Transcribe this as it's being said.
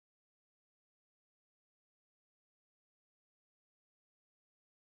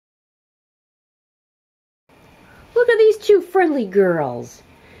Look at these two friendly girls.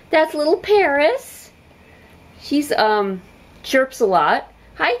 That's little Paris. She's, chirps a lot.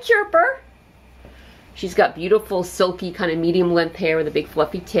 Hi, Chirper. She's got beautiful, silky, kind of medium length hair with a big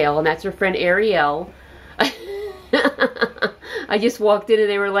fluffy tail, and that's her friend Ariel. I just walked in and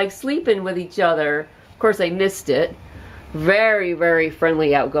they were like sleeping with each other. Of course, I missed it. Very, very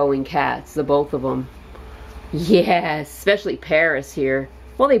friendly, outgoing cats, the both of them. Yes, especially Paris here.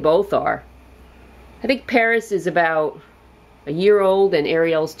 Well, they both are. I think Paris is about a year old and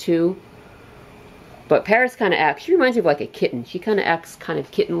Ariel's 2. But Paris kind of acts, she reminds me of like a kitten. She kind of acts kind of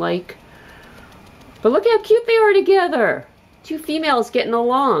kitten-like. But look how cute they are together. Two females getting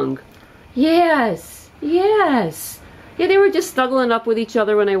along. Yes, yes. Yeah, they were just snuggling up with each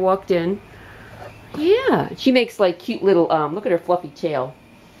other when I walked in. Yeah, she makes like cute little, look at her fluffy tail.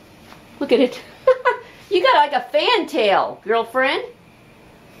 Look at it. You got like a fan tail, girlfriend.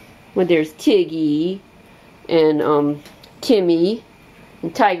 When there's Tiggy and Timmy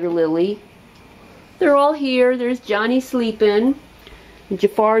and Tiger Lily. They're all here. There's Johnny sleeping. And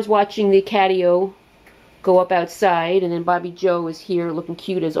Jafar's watching the catio go up outside. And then Bobbi Jo is here looking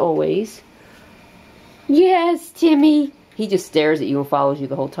cute as always. Yes, Timmy. He just stares at you and follows you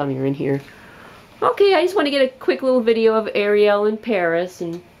the whole time you're in here. Okay, I just want to get a quick little video of Ariel and Paris.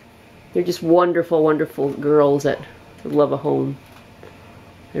 And they're just wonderful, wonderful girls that love a home.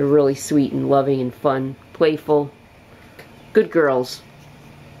 They're really sweet and loving and fun, playful. Good girls.